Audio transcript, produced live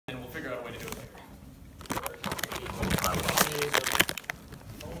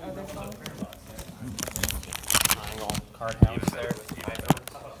hard house there. Even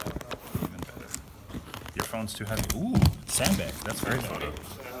better. Your phone's too heavy. Ooh, sandbag. That's very funny.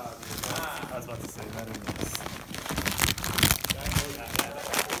 I was about to say that is.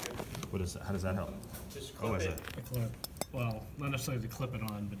 What is that? How does that help? Just Oh, clip is it. it? A clip. Well, not necessarily to clip it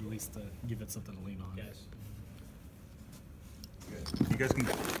on, but at least to give it something to lean on. Yes. You guys can.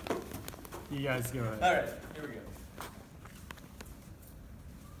 You guys go ahead. All right, here we go.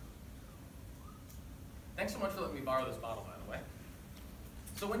 Thanks so much for letting me borrow this bottle, by the way.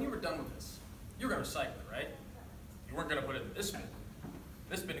 So when you were done with this, you were going to recycle it, right? You weren't going to put it in this bin.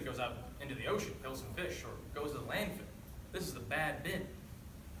 This bin, it goes out into the ocean, kills some fish, or goes to the landfill. This is the bad bin.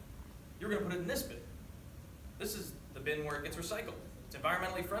 You're going to put it in this bin. This is the bin where it gets recycled. It's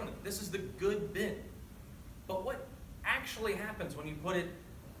environmentally friendly. This is the good bin. But what actually happens when you put it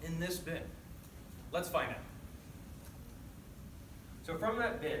in this bin? Let's find out. So from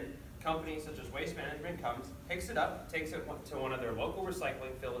that bin, companies such as Waste Management comes, picks it up, takes it to one of their local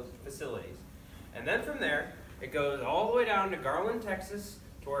recycling facilities. And then from there, it goes all the way down to Garland, Texas,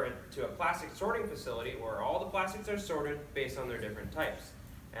 to a plastic sorting facility where all the plastics are sorted based on their different types.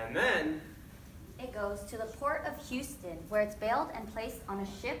 And then it goes to the port of Houston, where it's baled and placed on a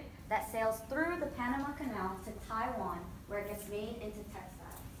ship that sails through the Panama Canal to Taiwan, where it gets made into textiles.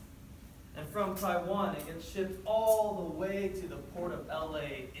 And from Taiwan, it gets shipped all the way to the port of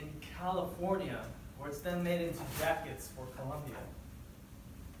LA in California, where it's then made into jackets for Colombia.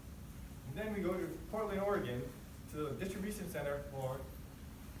 And then we go to Portland, Oregon, to the distribution center for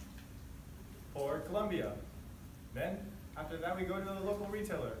Colombia. Then, after that, we go to the local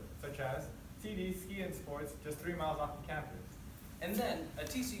retailer, such as TD Ski and Sports, just 3 miles off the campus. And then a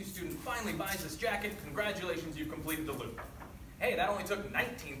TCU student finally buys this jacket. Congratulations, you've completed the loop. Hey, that only took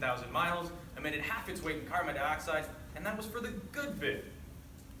 19,000 miles, emitted half its weight in carbon dioxide, and that was for the good bit.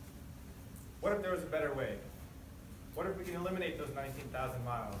 What if there was a better way? What if we can eliminate those 19,000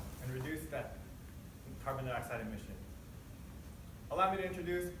 miles and reduce that carbon dioxide emission? Allow me to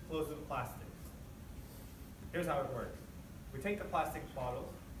introduce closed-loop plastics. Here's how it works. We take the plastic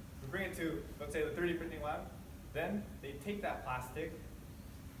bottles, we bring it to, let's say, the 3D printing lab. Then they take that plastic,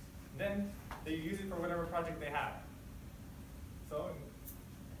 then they use it for whatever project they have. So,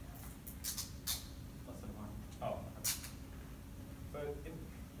 So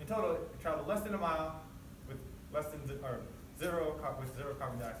in total, it traveled less than a mile with zero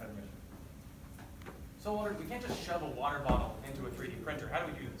carbon dioxide emission. So Walter, we can't just shove a water bottle into a 3D printer. How do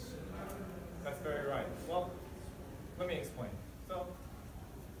we do this? That's very right. Well, let me explain. So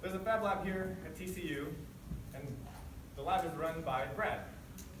there's a fab lab here at TCU, and the lab is run by Brad.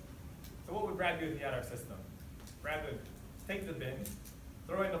 So what would Brad do if he had our system? Brad would take the bin,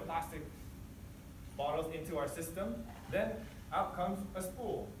 throw in the plastic bottles into our system, then out comes a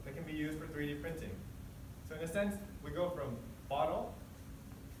spool that can be used for 3D printing. So in a sense, we go from bottle,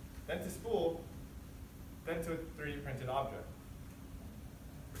 then to spool, then to a 3D printed object.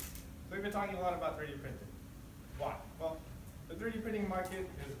 So we've been talking a lot about 3D printing. Why? Well, the 3D printing market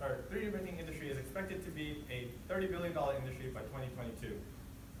or 3D printing industry is expected to be a $30 billion industry by 2022.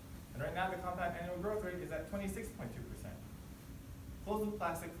 And right now, the compound annual growth rate is at 26.2%. Closed-loop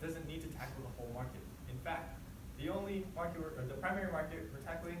plastics doesn't need to tackle the whole market. In fact, the only market, or the primary market we're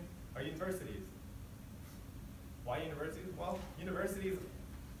tackling are universities. Why universities? Well, universities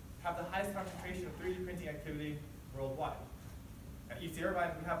have the highest concentration of 3D printing activity worldwide. At UC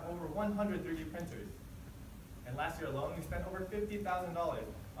Irvine, we have over 100 3D printers. And last year alone, we spent over $50,000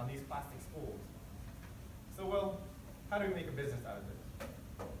 on these plastic spools. So, well, how do we make a business out of this?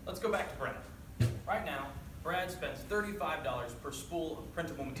 Let's go back to Brad. Right now, Brad spends $35 per spool of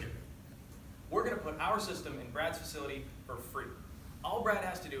printable material. We're going to put our system in Brad's facility for free. All Brad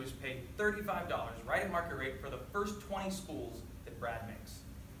has to do is pay $35 right at market rate for the first 20 spools that Brad makes.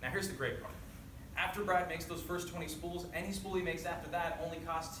 Now here's the great part. After Brad makes those first 20 spools, any spool he makes after that only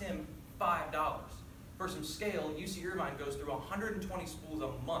costs him $5. For some scale, UC Irvine goes through 120 spools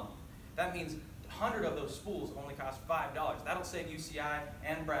a month. That means 100 of those spools only cost $5. That'll save UCI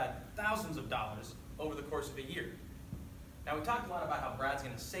and Brad thousands of dollars over the course of a year. Now we talked a lot about how Brad's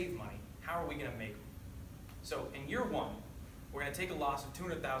going to save money. How are we going to make them? So in year one, we're going to take a loss of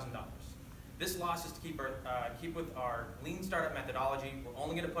 $200,000. This loss is to keep with our lean startup methodology. We're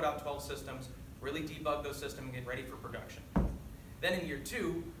only going to put out 12 systems, really debug those systems and get ready for production. Then in year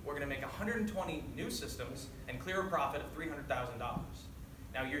two, we're going to make 120 new systems and clear a profit of $300,000.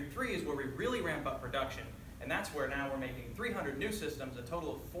 Now year three is where we really ramp up production, and that's where now we're making 300 new systems, a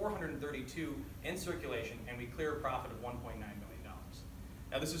total of 432 in circulation, and we clear a profit of $1.9 million.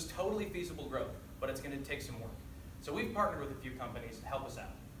 Now this is totally feasible growth, but it's going to take some work. So we've partnered with a few companies to help us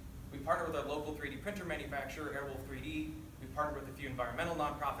out. We partner with our local 3D printer manufacturer, Airwolf 3D. We partnered with a few environmental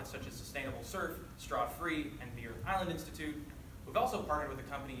nonprofits such as Sustainable Surf, Straw Free, and the Earth Island Institute. We've also partnered with a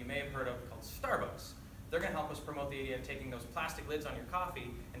company you may have heard of called Starbucks. They're going to help us promote the idea of taking those plastic lids on your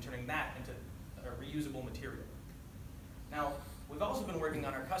coffee and turning that into a reusable material. Now, we've also been working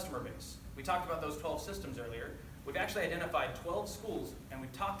on our customer base. We talked about those 12 systems earlier. We've actually identified 12 schools, and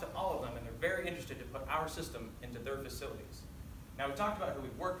we've talked to all of them, and they're very interested to put our system into their facilities. Now, we've talked about who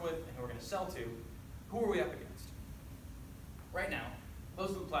we've worked with and who we're going to sell to. Who are we up against? Right now,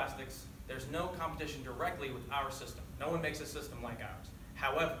 closed-loop plastics, there's no competition directly with our system. No one makes a system like ours.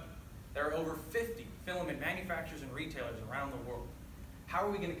 However, there are over 50 filament manufacturers and retailers around the world. How are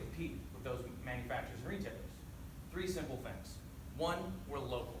we going to compete with those manufacturers and retailers? 3 simple things. 1, we're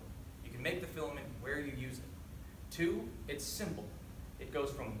local. You can make the filament where you use it. 2, it's simple. It goes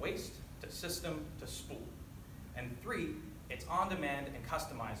from waste to system to spool. And 3, it's on demand and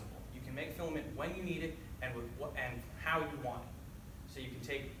customizable. You can make filament when you need it and how you want it. So you can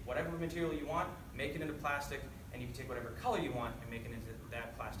take whatever material you want, make it into plastic, and you can take whatever color you want and make it into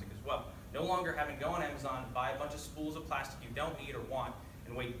that plastic as well. No longer having to go on Amazon, buy a bunch of spools of plastic you don't need or want,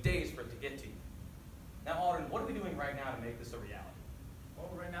 and wait days for it to get to you. Now, Alden, what are we doing right now to make this a reality? Well,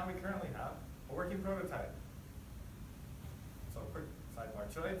 right now we currently have a working prototype. So, quick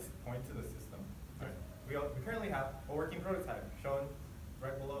sidebar. Should I point to the system? Right. We currently have a working prototype shown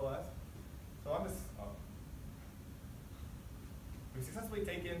right below us. So on this, we've successfully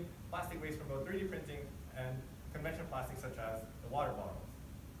taken plastic waste from both 3D printing and conventional plastics such as the water bottles.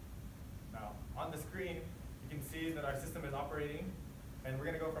 Now, on the screen, you can see that our system is operating, and we're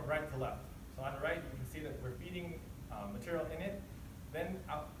going to go from right to left. So on the right, you can see that we're feeding material in it, then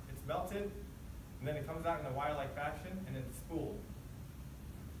it's melted, and then it comes out in a wire-like fashion, and then it's spooled.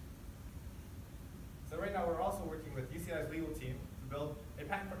 So right now, we're also working with UCI's legal team to build a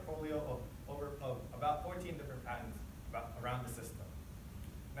patent portfolio of about 14 different patents around the system.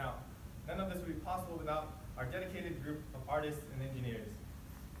 Now, none of this would be possible without our dedicated group of artists and engineers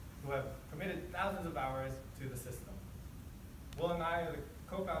who have committed thousands of hours to the system. Will and I are the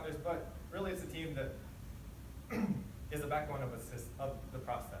co-founders, but really it's a team that is the backbone of the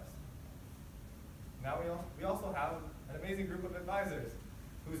process. Now we also have an amazing group of advisors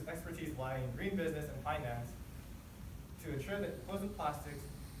whose expertise lie in green business and finance to ensure that closed-loop plastics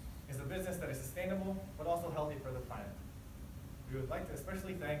is a business that is sustainable but also healthy for the planet. We would like to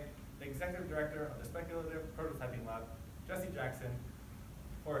especially thank the executive director of the Speculative Prototyping Lab, Jesse Jackson,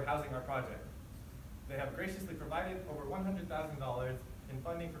 for housing our project. They have graciously provided over $100,000 in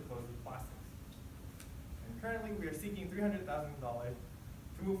funding for closed-loop plastics. And currently, we are seeking $300,000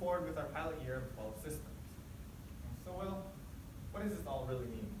 to move forward with our pilot year of 12 systems. So, Will, what does this all really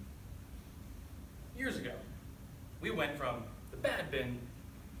mean? Years ago, we went from the bad bin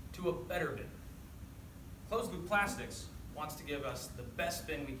to a better bin. Closed-loop plastics wants to give us the best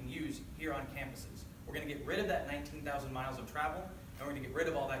bin we can use here on campuses. We're going to get rid of that 19,000 miles of travel, and we're going to get rid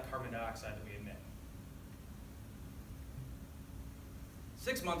of all that carbon dioxide that we emit.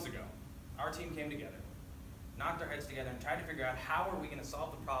 6 months ago, our team came together, knocked our heads together, and tried to figure out how are we going to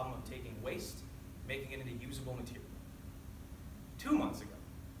solve the problem of taking waste, making it into usable material. 2 months ago,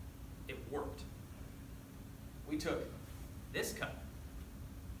 it worked. We took this cup,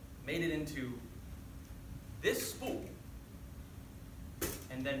 made it into this spool,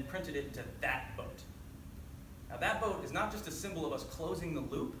 and then printed it into that boat. Now that boat is not just a symbol of us closing the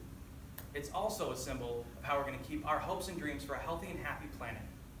loop, it's also a symbol of how we're going to keep our hopes and dreams for a healthy and happy planet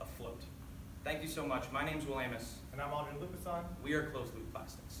afloat. Thank you so much. My name's Will Amos. And I'm Aldrin Lucason. We are Closed Loop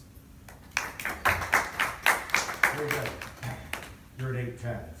Plastics. Very good. You're at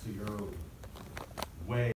 810, so you're way